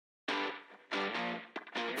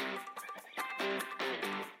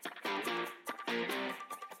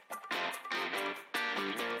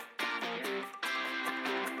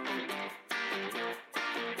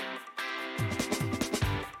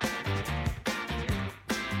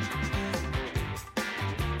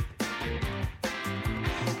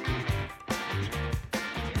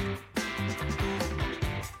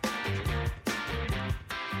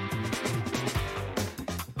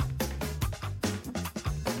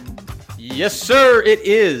Yes, sir. It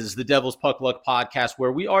is the Devil's Puck Luck podcast,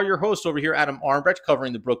 where we are your hosts over here, Adam Armbrecht,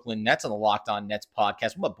 covering the Brooklyn Nets on the Locked On Nets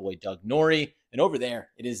podcast with my boy Doug Norrie. And over there,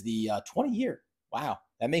 it is the 20-year, wow,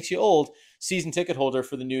 that makes you old, season ticket holder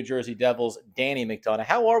for the New Jersey Devils, Danny McDonough.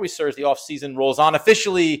 How are we, sir, as the offseason rolls on?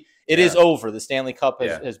 Officially, it is over. The Stanley Cup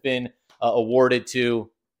has been awarded to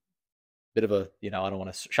a bit of a, I don't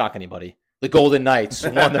want to shock anybody. The Golden Knights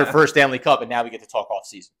won their first Stanley Cup, and now we get to talk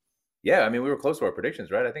offseason. Yeah, I mean, we were close to our predictions,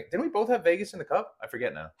 right? I think, didn't we both have Vegas in the Cup? I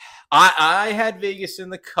forget now. I had Vegas in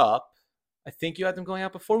the Cup. I think you had them going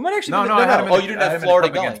out before. We might actually No, I had them. You didn't have Florida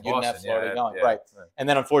going. You didn't have Boston. Florida going, yeah. right? And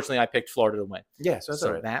then unfortunately, I picked Florida to win. Yeah,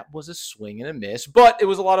 so right. That was a swing and a miss, but it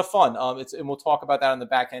was a lot of fun. And we'll talk about that on the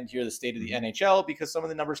back end here, the state of the NHL, because some of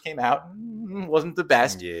the numbers came out wasn't the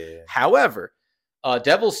best. Yeah. However,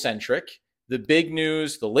 Devils centric. The big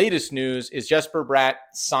news, the latest news, is Jesper Bratt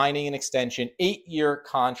signing an extension, 8-year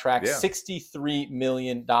contract, $63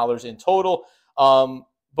 million in total.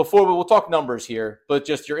 Before we'll talk numbers here, but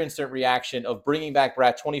just your instant reaction of bringing back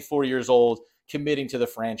Bratt, 24 years old, committing to the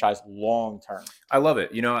franchise long term. I love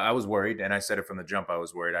it. I was worried, and I said it from the jump. I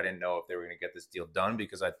was worried. I didn't know if they were going to get this deal done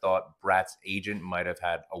because I thought Bratt's agent might have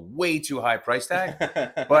had a way too high price tag.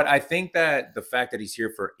 But I think that the fact that he's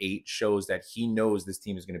here for 8 shows that he knows this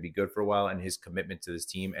team is going to be good for a while, and his commitment to this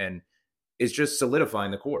team, and is just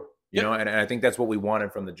solidifying the core. You know, and I think that's what we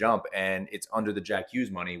wanted from the jump, and it's under the Jack Hughes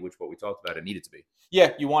money, which what we talked about, it needed to be.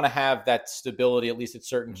 Yeah, you want to have that stability, at least at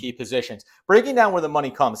certain key positions. Breaking down where the money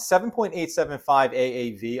comes, 7.875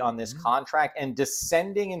 AAV on this contract, and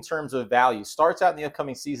descending in terms of value. Starts out in the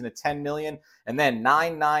upcoming season at $10 million, and then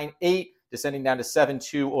 9.98, descending down to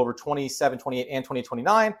 7.2 over 27, 28, and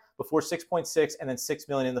 2029, before 6.6 and then $6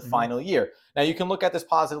 million in the final year. Now, you can look at this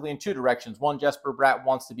positively in two directions. One, Jesper Bratt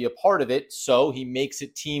wants to be a part of it, so he makes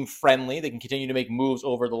it team-friendly. They can continue to make moves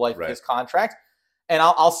over the life of his contract. And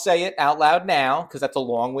I'll say it out loud now, because that's a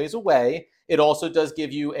long ways away. It also does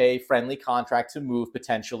give you a friendly contract to move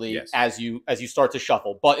potentially as you start to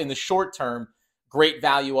shuffle. But in the short term, great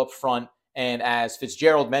value up front. And as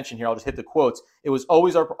Fitzgerald mentioned here, I'll just hit the quotes. It was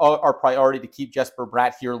always our priority to keep Jesper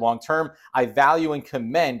Bratt here long term. I value and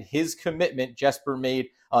commend his commitment Jesper made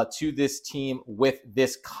to this team with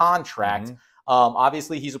this contract.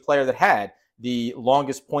 Obviously, he's a player that had the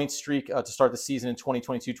longest point streak to start the season in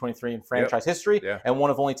 2022-23 in franchise history, and one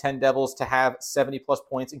of only 10 Devils to have 70-plus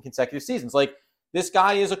points in consecutive seasons. Like, this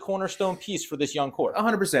guy is a cornerstone piece for this young core.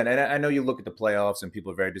 100%. And I know you look at the playoffs and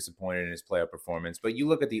people are very disappointed in his playoff performance, but you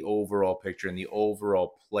look at the overall picture and the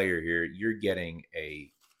overall player here, you're getting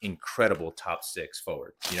a incredible top 6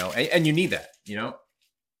 forward, and you need that,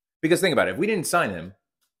 because think about it. If we didn't sign him,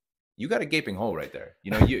 you got a gaping hole right there.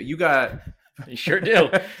 You got... You sure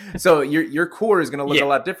do. So your core is going to look a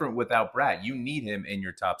lot different without Bratt. You need him in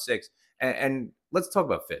your top 6. And let's talk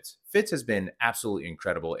about Fitz. Fitz has been absolutely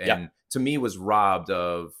incredible, and to me was robbed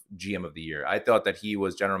of GM of the year. I thought that he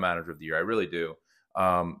was general manager of the year. I really do.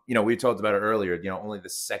 We talked about it earlier. Only the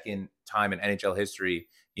second time in NHL history,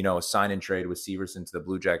 a sign and trade with Severson to the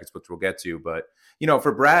Blue Jackets, which we'll get to. But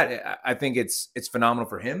for Bratt, I think it's phenomenal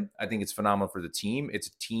for him. I think it's phenomenal for the team. It's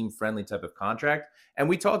a team-friendly type of contract. And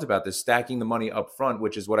we talked about this, stacking the money up front,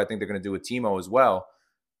 which is what I think they're going to do with Timo as well.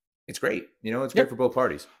 It's great. It's great for both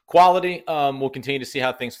parties. Quality. We'll continue to see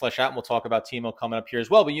how things flesh out, and we'll talk about Timo coming up here as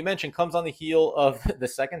well. But you mentioned comes on the heel of the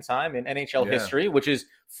second time in NHL history, which is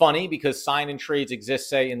funny because sign and trades exist,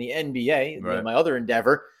 say, in the NBA, my other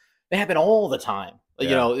endeavor. They happen all the time.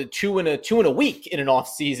 Two in a week in an off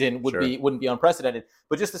season wouldn't be unprecedented.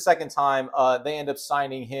 But just the second time, they end up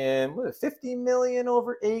signing him $50 million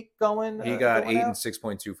over 8 going. He got 8 and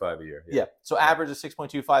 6.25 a year. Yeah. So average of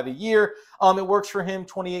 6.25 a year. It works for him.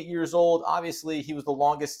 28 years old. Obviously, he was the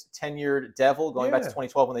longest tenured Devil going back to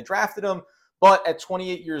 2012 when they drafted him. But at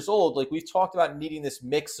 28 years old, like we've talked about needing this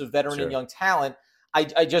mix of veteran and young talent.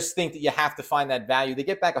 I just think that you have to find that value. They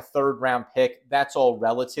get back a 3rd round pick. That's all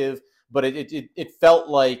relative. But it felt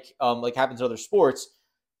like happens in other sports,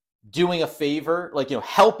 doing a favor,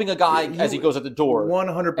 helping a guy as he goes at the door,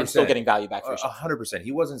 100%, and still getting value back for yourself. 100%.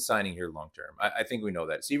 He wasn't signing here long term. I think we know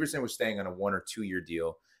that. Severson was staying on a 1 or 2 year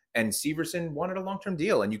deal, and Severson wanted a long term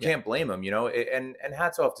deal, and you can't blame him. And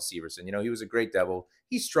hats off to Severson. He was a great Devil.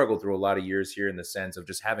 He struggled through a lot of years here in the sense of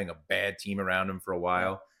just having a bad team around him for a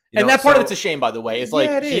while. And that part of it's a shame, by the way. It's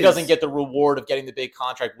he doesn't get the reward of getting the big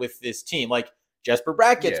contract with this team. Jesper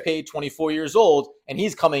Bratt gets paid 24 years old, and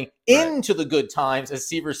he's coming into the good times as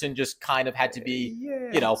Severson just kind of had to be,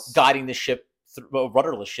 guiding the ship, a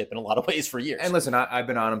rudderless ship in a lot of ways for years. And listen, I've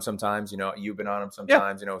been on him sometimes. You've been on him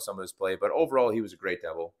sometimes, some of his play. But overall, he was a great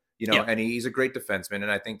Devil. and he's a great defenseman.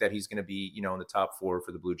 And I think that he's going to be, in the top 4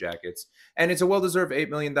 for the Blue Jackets. And it's a well-deserved $8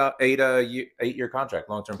 million, 8-year contract,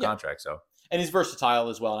 long-term contract. So. And he's versatile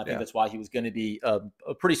as well. And I think that's why he was going to be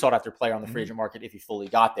a pretty sought-after player on the free agent market if he fully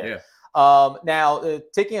got there. Yeah. Now,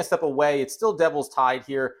 taking a step away, it's still Devils tied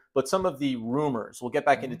here, but some of the rumors, we'll get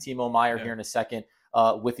back into Timo Meier here in a second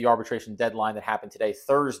with the arbitration deadline that happened today,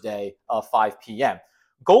 Thursday, 5 p.m.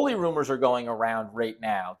 Goalie rumors are going around right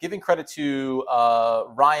now, giving credit to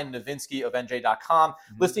Ryan Novinsky of NJ.com,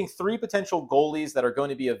 listing 3 potential goalies that are going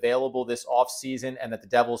to be available this offseason and that the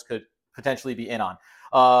Devils could potentially be in on.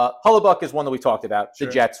 Hellebuyck is one that we talked about. Sure.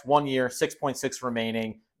 The Jets, 1 year, 6.6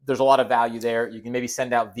 remaining. There's a lot of value there. You can maybe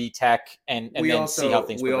send out VTech and then see how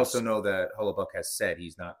things progress. We also know that Hellebuyck has said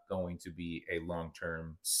he's not going to be a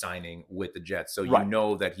long-term signing with the Jets. So you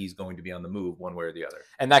know that he's going to be on the move one way or the other.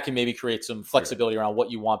 And that can maybe create some flexibility around what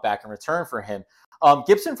you want back in return for him.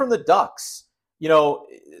 Gibson from the Ducks, the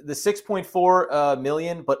 $6.4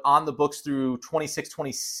 million, but on the books through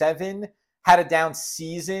 26-27, had a down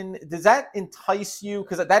season. Does that entice you?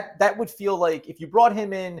 Because that would feel like if you brought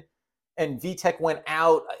him in and VTech went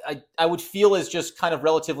out, I would feel as just kind of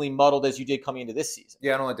relatively muddled as you did coming into this season.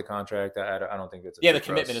 Yeah, I don't like the contract. I don't think it's the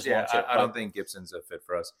commitment is long too. I don't think Gibson's a fit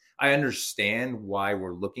for us. I understand why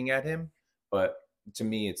we're looking at him, but to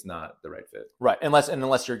me, it's not the right fit. Right,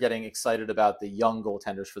 unless you're getting excited about the young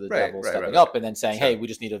goaltenders for the Devils stepping up and then saying, hey, we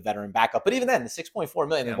just need a veteran backup. But even then, the $6.4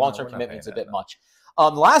 million, the long-term commitment is a bit much. The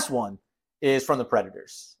last one is from the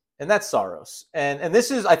Predators. And that's Saros. And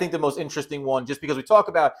this is, I think, the most interesting one, just because we talk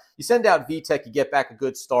about, you send out VTech, you get back a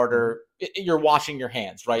good starter, you're washing your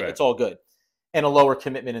hands, right? It's all good. And a lower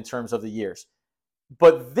commitment in terms of the years.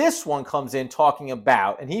 But this one comes in talking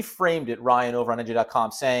about, and he framed it, Ryan, over on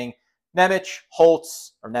NJ.com, saying,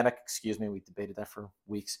 Nemec, excuse me, we debated that for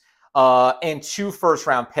weeks, and 2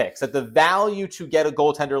 first-round picks. That the value to get a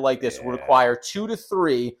goaltender like this would require 2 to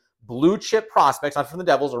 3 blue chip prospects, not from the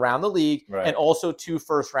Devils, around the league, and also 2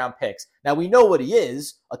 first-round picks. Now, we know what he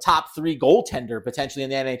is, a top 3 goaltender potentially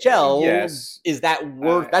in the NHL. Yes. Is that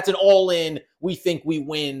worth, that's an all-in, we think we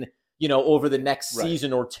win, over the next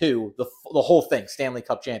season or 2, the whole thing, Stanley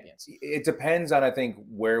Cup champions. It depends on, I think,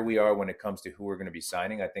 where we are when it comes to who we're going to be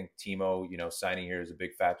signing. I think Timo, signing here is a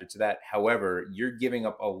big factor to that. However, you're giving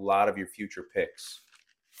up a lot of your future picks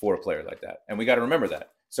for a player like that. And we got to remember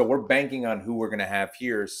that. So we're banking on who we're going to have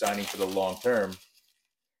here signing for the long term.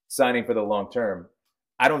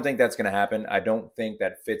 I don't think that's going to happen. I don't think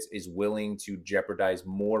that Fitz is willing to jeopardize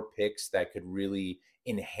more picks that could really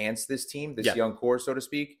enhance this team, this young core, so to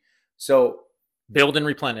speak. So build and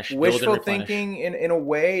replenish. Wishful thinking in a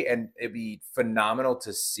way, and it'd be phenomenal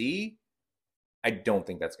to see. I don't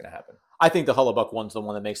think that's going to happen. I think the Hellebuyck one's the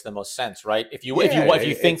one that makes the most sense, right? If you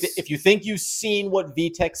think you've seen what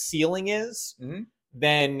VTech's ceiling is,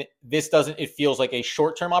 then this doesn't. It feels like a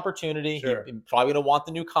short-term opportunity. Sure. You're probably going to want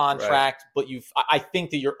the new contract, but I think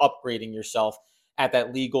that you're upgrading yourself at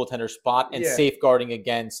that league goaltender spot and safeguarding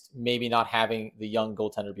against maybe not having the young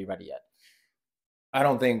goaltender be ready yet. I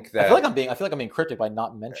don't think that. I feel like I'm being cryptic by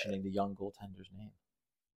not mentioning the young goaltender's name.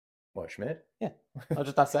 What, Schmidt? Yeah, I was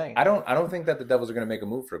just not saying. I don't think that the Devils are going to make a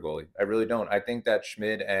move for a goalie. I really don't. I think that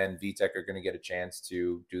Schmidt and VTech are going to get a chance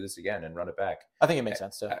to do this again and run it back. I think it makes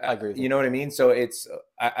sense too. I agree with you. You know what I mean? So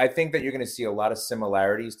I think that you're going to see a lot of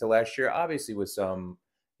similarities to last year, obviously with some,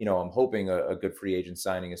 I'm hoping a good free agent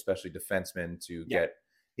signing, especially defensemen, to get,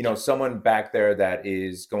 someone back there that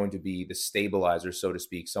is going to be the stabilizer, so to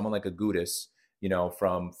speak, someone like a Gudis,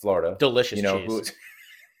 from Florida. Delicious cheese.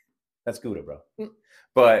 That's Gouda, bro.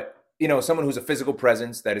 But, someone who's a physical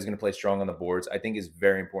presence that is going to play strong on the boards, I think is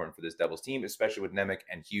very important for this Devils team, especially with Nemec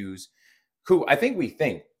and Hughes, who we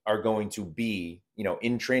think are going to be,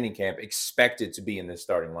 in training camp, expected to be in this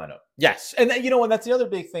starting lineup. Yes. And, and that's the other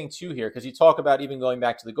big thing, too, here, because you talk about even going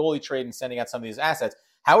back to the goalie trade and sending out some of these assets.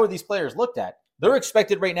 How are these players looked at? They're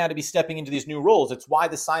expected right now to be stepping into these new roles. It's why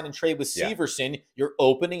the sign and trade with Severson, you're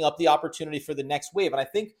opening up the opportunity for the next wave. And I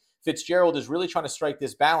think Fitzgerald is really trying to strike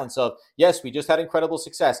this balance of, yes, we just had incredible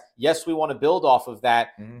success. Yes, we want to build off of that.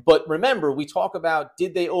 But remember, we talk about,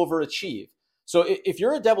 did they overachieve? So if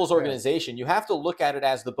you're a Devils organization, you have to look at it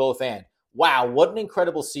as the both and. Wow, what an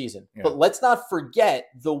incredible season. Yeah. But let's not forget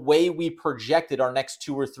the way we projected our next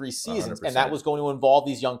 2 or 3 seasons. 100%. And that was going to involve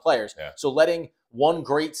these young players. Yeah. So letting one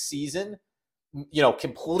great season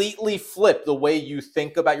completely flip the way you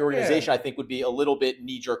think about your organization, I think would be a little bit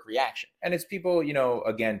knee-jerk reaction. And it's people,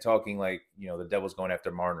 again, talking like, the Devils going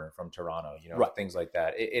after Marner from Toronto, things like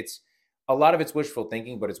that. It's a lot of it's wishful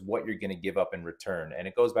thinking, but it's what you're going to give up in return. And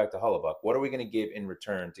it goes back to Hellebuyck. What are we going to give in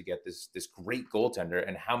return to get this great goaltender?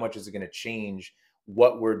 And how much is it going to change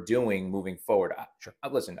what we're doing moving forward.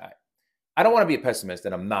 Listen, I don't want to be a pessimist,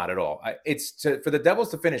 and I'm not at all. For the Devils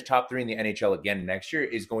to finish top 3 in the NHL again next year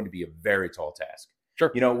is going to be a very tall task.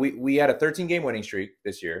 Sure. We had a 13-game winning streak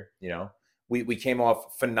this year. We came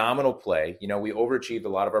off phenomenal play. We overachieved a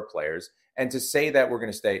lot of our players. And to say that we're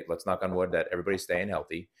going to stay, let's knock on wood that everybody's staying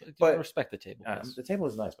healthy. But respect the table. The table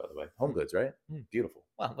is nice, by the way. Home goods, right? Beautiful.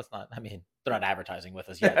 Well, let's not. I mean, they're not advertising with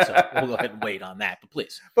us yet, so we'll go ahead and wait on that. But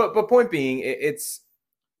please. But point being,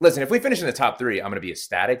 listen. If we finish in the top 3, I'm going to be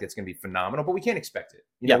ecstatic. It's going to be phenomenal. But we can't expect it.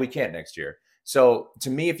 We can't next year. So to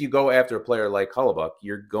me, if you go after a player like Hellebuyck,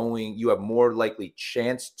 you have more likely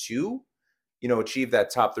chance to achieve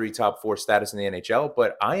that top 3, top 4 status in the NHL.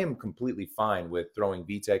 But I am completely fine with throwing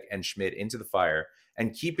Vitek and Schmidt into the fire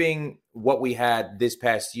and keeping what we had this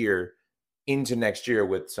past year into next year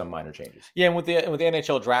with some minor changes. Yeah, and with the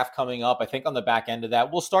NHL draft coming up, I think on the back end of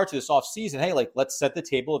that, we'll start to this offseason. Hey, let's set the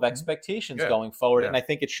table of expectations going forward. Yeah. And I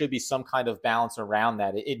think it should be some kind of balance around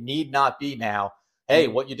that. It need not be now, hey,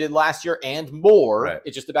 what you did last year and more. Right.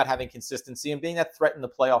 It's just about having consistency and being that threat in the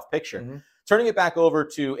playoff picture. Turning it back over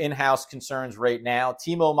to in-house concerns right now,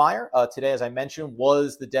 Timo Meier, today, as I mentioned,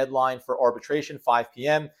 was the deadline for arbitration, 5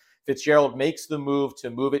 p.m. Fitzgerald makes the move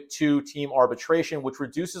it to team arbitration, which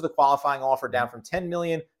reduces the qualifying offer down from $10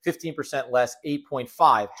 million, 15% less,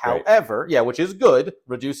 8.5. However, which is good,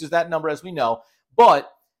 reduces that number as we know,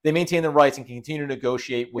 but they maintain the rights and can continue to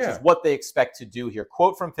negotiate, which is what they expect to do here.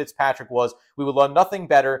 Quote from Fitzpatrick was, "We would love nothing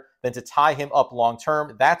better than to tie him up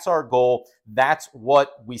long-term. That's our goal. That's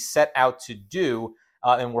what we set out to do."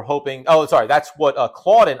 And we're hoping, that's what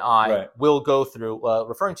Claude and I will go through,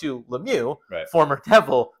 referring to Lemieux, former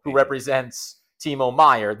Devil, who represents Timo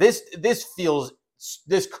Meier. This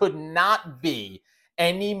could not be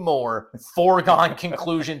any more foregone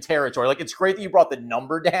conclusion territory. It's great that you brought the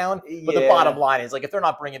number down, but the bottom line is, if they're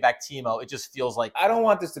not bringing back Timo, it just feels like... I don't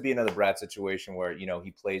want this to be another Bratt situation where,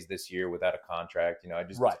 he plays this year without a contract.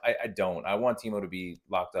 I don't. I want Timo to be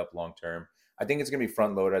locked up long-term. I think it's going to be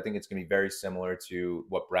front-loaded. I think it's going to be very similar to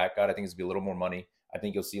what Bratt got. I think it's going to be a little more money. I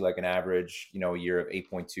think you'll see an average, a year of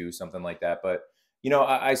 8.2, something like that. But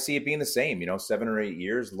I see it being the same, 7 or 8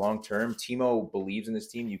 years long term. Timo believes in this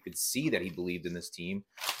team. You could see that he believed in this team.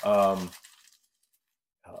 I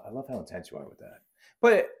love how intense you are with that.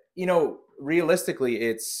 But,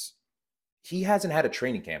 realistically, he hasn't had a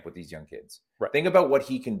training camp with these young kids. Right. Think about what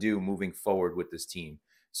he can do moving forward with this team.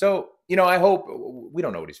 So, I hope we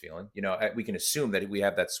don't know what he's feeling. We can assume that we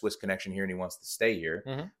have that Swiss connection here and he wants to stay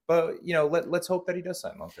here. But, let's hope that he does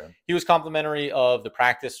sign long term. He was complimentary of the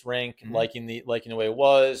practice rink, liking the way it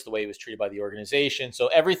was, the way he was treated by the organization. So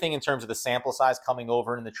everything in terms of the sample size coming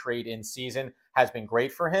over in the trade in season has been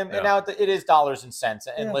great for him. Yeah. And now it is dollars and cents.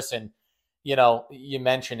 And listen, you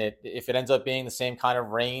mentioned it. If it ends up being the same kind of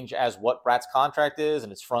range as what Bratt's contract is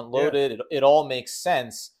and it's front loaded, it all makes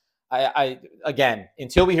sense. Again,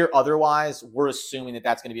 until we hear otherwise, we're assuming that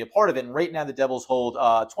that's going to be a part of it. And right now, the Devils hold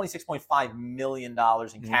 $26.5 million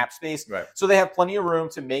in cap space. Right. So they have plenty of room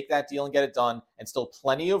to make that deal and get it done, and still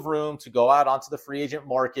plenty of room to go out onto the free agent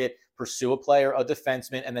market, pursue a player, a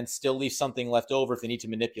defenseman, and then still leave something left over if they need to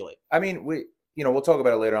manipulate. I mean, we'll talk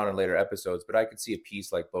about it later on in later episodes, but I could see a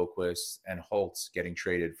piece like Boquist and Holtz getting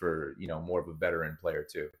traded for, more of a veteran player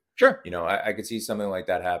too. Sure. I could see something like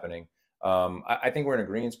that happening. I think we're in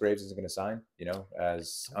agreement. Graves isn't going to sign,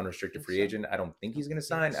 as unrestricted free agent. I don't think he's going to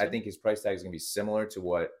sign. I think his price tag is going to be similar to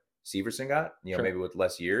what Severson got, maybe with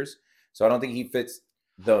less years. So I don't think he fits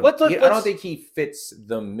I don't think he fits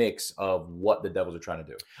the mix of what the Devils are trying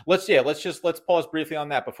to do. Let's pause briefly on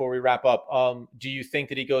that before we wrap up. Do you think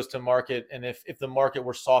that he goes to market? And if the market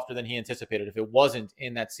were softer than he anticipated, if it wasn't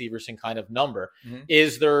in that Severson kind of number,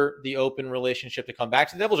 is there the open relationship to come back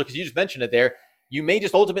to the Devils? Or because you just mentioned it there, you may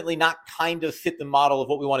just ultimately not kind of fit the model of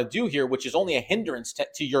what we want to do here, which is only a hindrance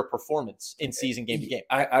to your performance in season game to game.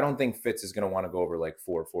 I don't think Fitz is going to want to go over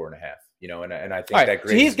 4.5, and I think that Graves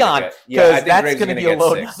so he's gone because that's going to be a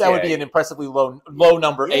low. That would be an impressively low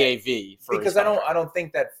number AAV because I don't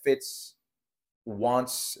think that Fitz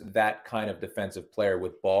wants that kind of defensive player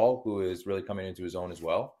with Ball, who is really coming into his own as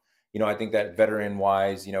well. I think that veteran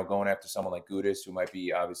wise, going after someone like Gudis, who might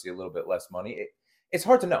be obviously a little bit less money. It's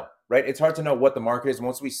hard to know, right? It's hard to know what the market is.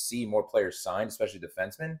 Once we see more players signed, especially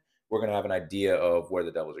defensemen, we're going to have an idea of where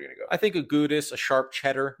the Devils are going to go. I think a Gudis, a sharp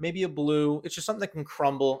cheddar, maybe a blue. It's just something that can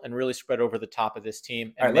crumble and really spread over the top of this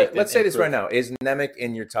team. All right, let's say this right now. Is Nemec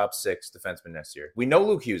in your top 6 defensemen next year? We know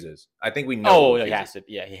Luke Hughes is. I think we know. Oh, he has to.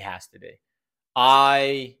 Yeah, he has to be.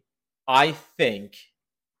 I think,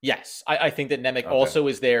 yes. I think that Nemec also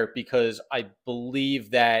is there because I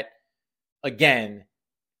believe that, again,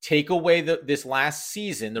 take away this last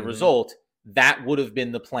season, the result, that would have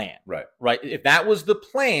been the plan. Right. If that was the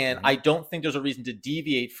plan, I don't think there's a reason to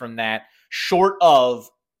deviate from that, short of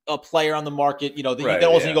a player on the market, you go,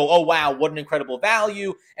 oh, wow, what an incredible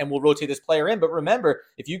value, and we'll rotate this player in. But remember,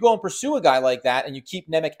 if you go and pursue a guy like that and you keep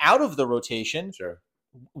Nemec out of the rotation,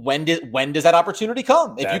 when does that opportunity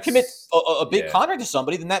come? If you commit a big contract to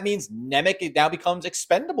somebody, then that means Nemec now becomes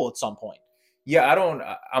expendable at some point. Yeah,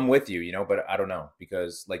 I'm with you, but I don't know,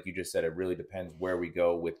 because like you just said, it really depends where we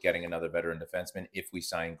go with getting another veteran defenseman. If we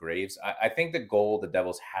sign Graves, I think the goal the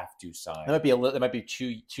Devils have to sign. It might be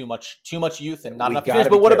too much youth and not enough experience.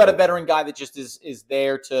 But what about a veteran guy that just is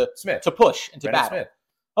there to push and to battle? Smith.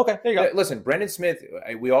 Okay, there you go. Listen, Brendan Smith,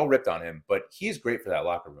 we all ripped on him, but he's great for that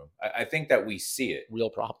locker room. I think that we see it.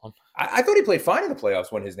 Real problem. I thought he played fine in the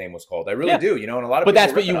playoffs when his name was called. I really do. And a lot of but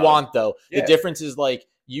that's what you want, though. Yeah. The difference is like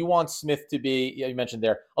you want Smith to be, you mentioned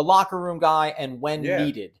there, a locker room guy and when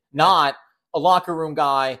needed, not a locker room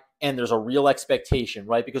guy and there's a real expectation,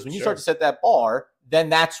 right? Because when you start to set that bar, then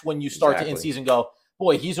that's when you start to in season go,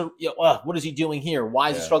 boy, what is he doing here? Why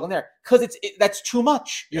is he struggling there? Because that's too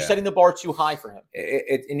much. You're setting the bar too high for him.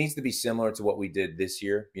 It needs to be similar to what we did this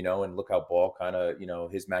year, and look how Ball kind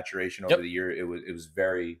of, his maturation over the year, it was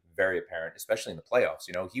very, very apparent, especially in the playoffs.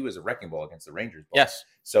 He was a wrecking ball against the Rangers. Ball. Yes.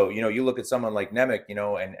 So, you look at someone like Nemec,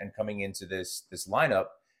 and coming into this lineup,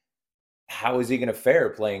 how is he going to fare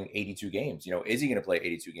playing 82 games? Is he going to play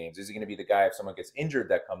 82 games? Is he going to be the guy if someone gets injured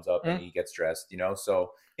that comes up and he gets dressed?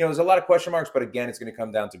 So, there's a lot of question marks, but again, it's going to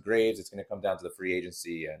come down to Graves. It's going to come down to the free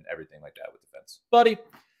agency and everything like that with defense. Buddy,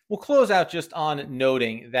 we'll close out just on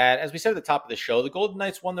noting that, as we said at the top of the show, the Golden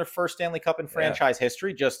Knights won their first Stanley Cup in franchise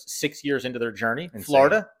history, just 6 years into their journey. Insane.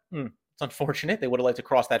 Florida, it's unfortunate. They would have liked to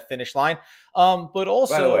cross that finish line. But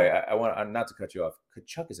also, by the way, I want not to cut you off.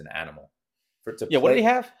 Kachuk is an animal. What did he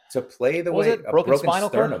have? To play the way a broken spinal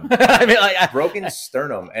sternum. Broken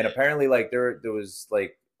sternum. And apparently, like, there was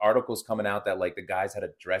like articles coming out that like the guys had to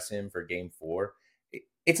dress him for game 4.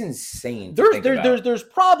 It's insane. There's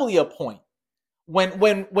probably a point when we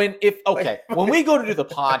go to do the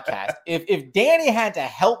podcast, if Danny had to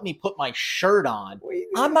help me put my shirt on,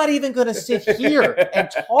 I'm not even going to sit here and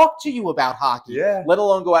talk to you about hockey, let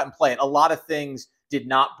alone go out and play it. A lot of things did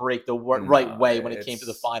not break the right way when it came to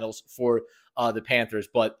the finals for the Panthers.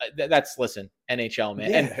 But listen, NHL,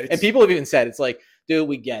 man. And people have even said, it's like, dude,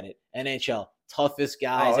 we get it. NHL, toughest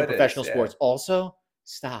guys in professional sports. Also,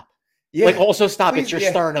 stop. Also stop. Please, it's your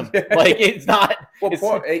sternum. Like, it's not.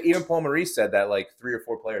 Well, even Paul Maurice said that like 3 or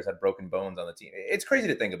 4 players had broken bones on the team. It's crazy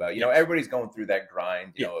to think about. Everybody's going through that grind,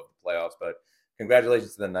 of the playoffs, but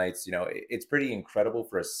congratulations to the Knights. It's pretty incredible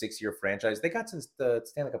for a 6-year franchise. They got to the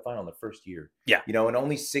Stanley Cup final in the first year. Yeah. And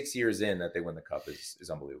only 6 years in that they win the cup is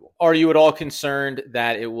unbelievable. Are you at all concerned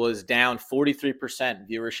that it was down 43%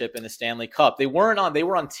 viewership in the Stanley Cup? They were on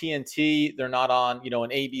TNT. They're not on, an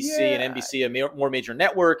ABC and NBC, a more major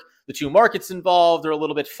network. The 2 markets involved are a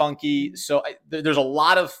little bit funky. So there's a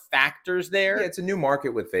lot of factors there. Yeah, it's a new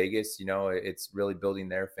market with Vegas. It's really building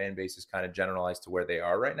their fan base is kind of generalized to where they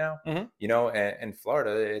are right now. And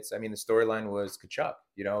Florida, the storyline was Kachuk,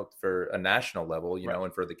 for a national level,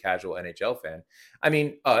 and for the casual NHL fan.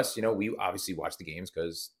 Us, we obviously watch the games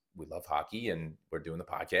because we love hockey and we're doing the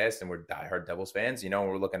podcast and we're diehard Devils fans, and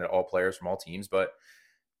we're looking at all players from all teams. But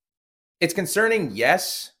it's concerning,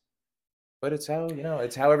 yes. But it's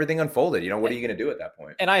how everything unfolded. What are you going to do at that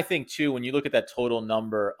point? And I think, too, when you look at that total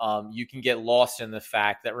number, you can get lost in the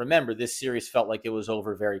fact that, remember, this series felt like it was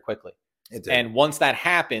over very quickly. It did. And once that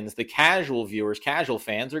happens, the casual viewers, casual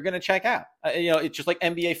fans are going to check out. It's just like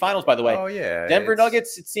NBA Finals, by the way. Oh, yeah. Denver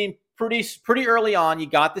Nuggets, it seemed pretty early on. You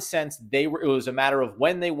got the sense it was a matter of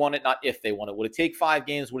when they won it, not if they won it. Would it take 5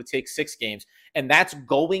 games? Would it take 6 games? And that's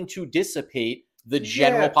going to dissipate the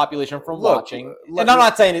general population from watching. And I'm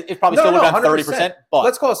not saying it probably still would have been 30%, but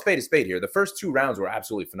let's call a spade here. The first 2 rounds were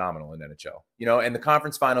absolutely phenomenal in NHL. And the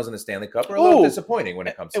conference finals and the Stanley Cup were a little disappointing when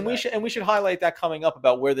it comes to that. And we should highlight that coming up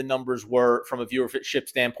about where the numbers were from a viewership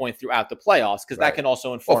standpoint throughout the playoffs, because that can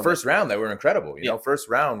also inform. Well, first round, they were incredible. First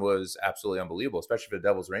round was absolutely unbelievable, especially for the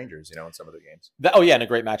Devils Rangers, in some of the games. And a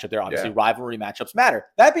great matchup there. Obviously, rivalry matchups matter.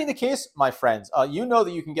 That being the case, my friends, that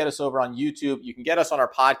you can get us over on YouTube. You can get us on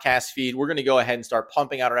our podcast feed. We're going to go ahead and start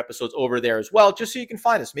pumping out our episodes over there as well, just so you can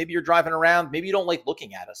find us. Maybe you're driving around, maybe you don't like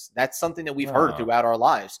looking at us. That's something that we've heard throughout our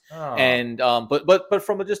lives. And but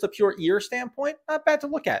from just a pure ear standpoint, not bad to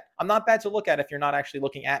look at. I'm not bad to look at if you're not actually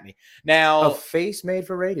looking at me. Now, a face made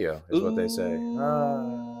for radio is what they say.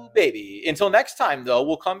 Baby. Until next time, though,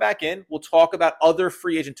 we'll come back in. We'll talk about other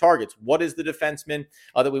free agent targets. What is the defenseman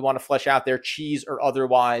that we want to flesh out there, cheese or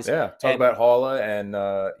otherwise? Yeah, talk about Halla and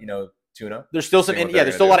Tuna. There's still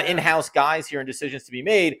there's still a lot of in-house guys here and decisions to be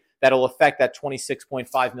made. that'll affect that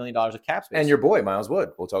 $26.5 million of cap space. And your boy, Miles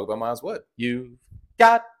Wood. We'll talk about Miles Wood. You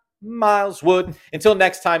got Miles Wood. Until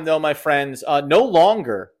next time, though, my friends, no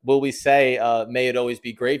longer will we say, may it always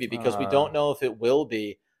be gravy, because we don't know if it will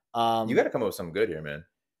be. You got to come up with something good here, man.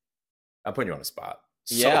 I'm putting you on the spot.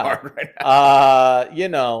 So yeah. hard right now. You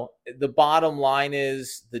know, the bottom line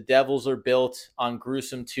is the Devils are built on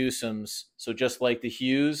gruesome twosomes. So just like the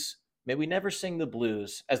Hughes, may we never sing the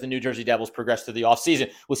blues as the New Jersey Devils progress through the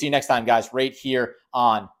offseason. We'll see you next time, guys, right here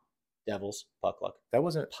on Devils Puck Luck. That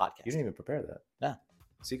wasn't podcast. You didn't even prepare that. No.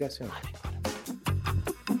 See you guys soon.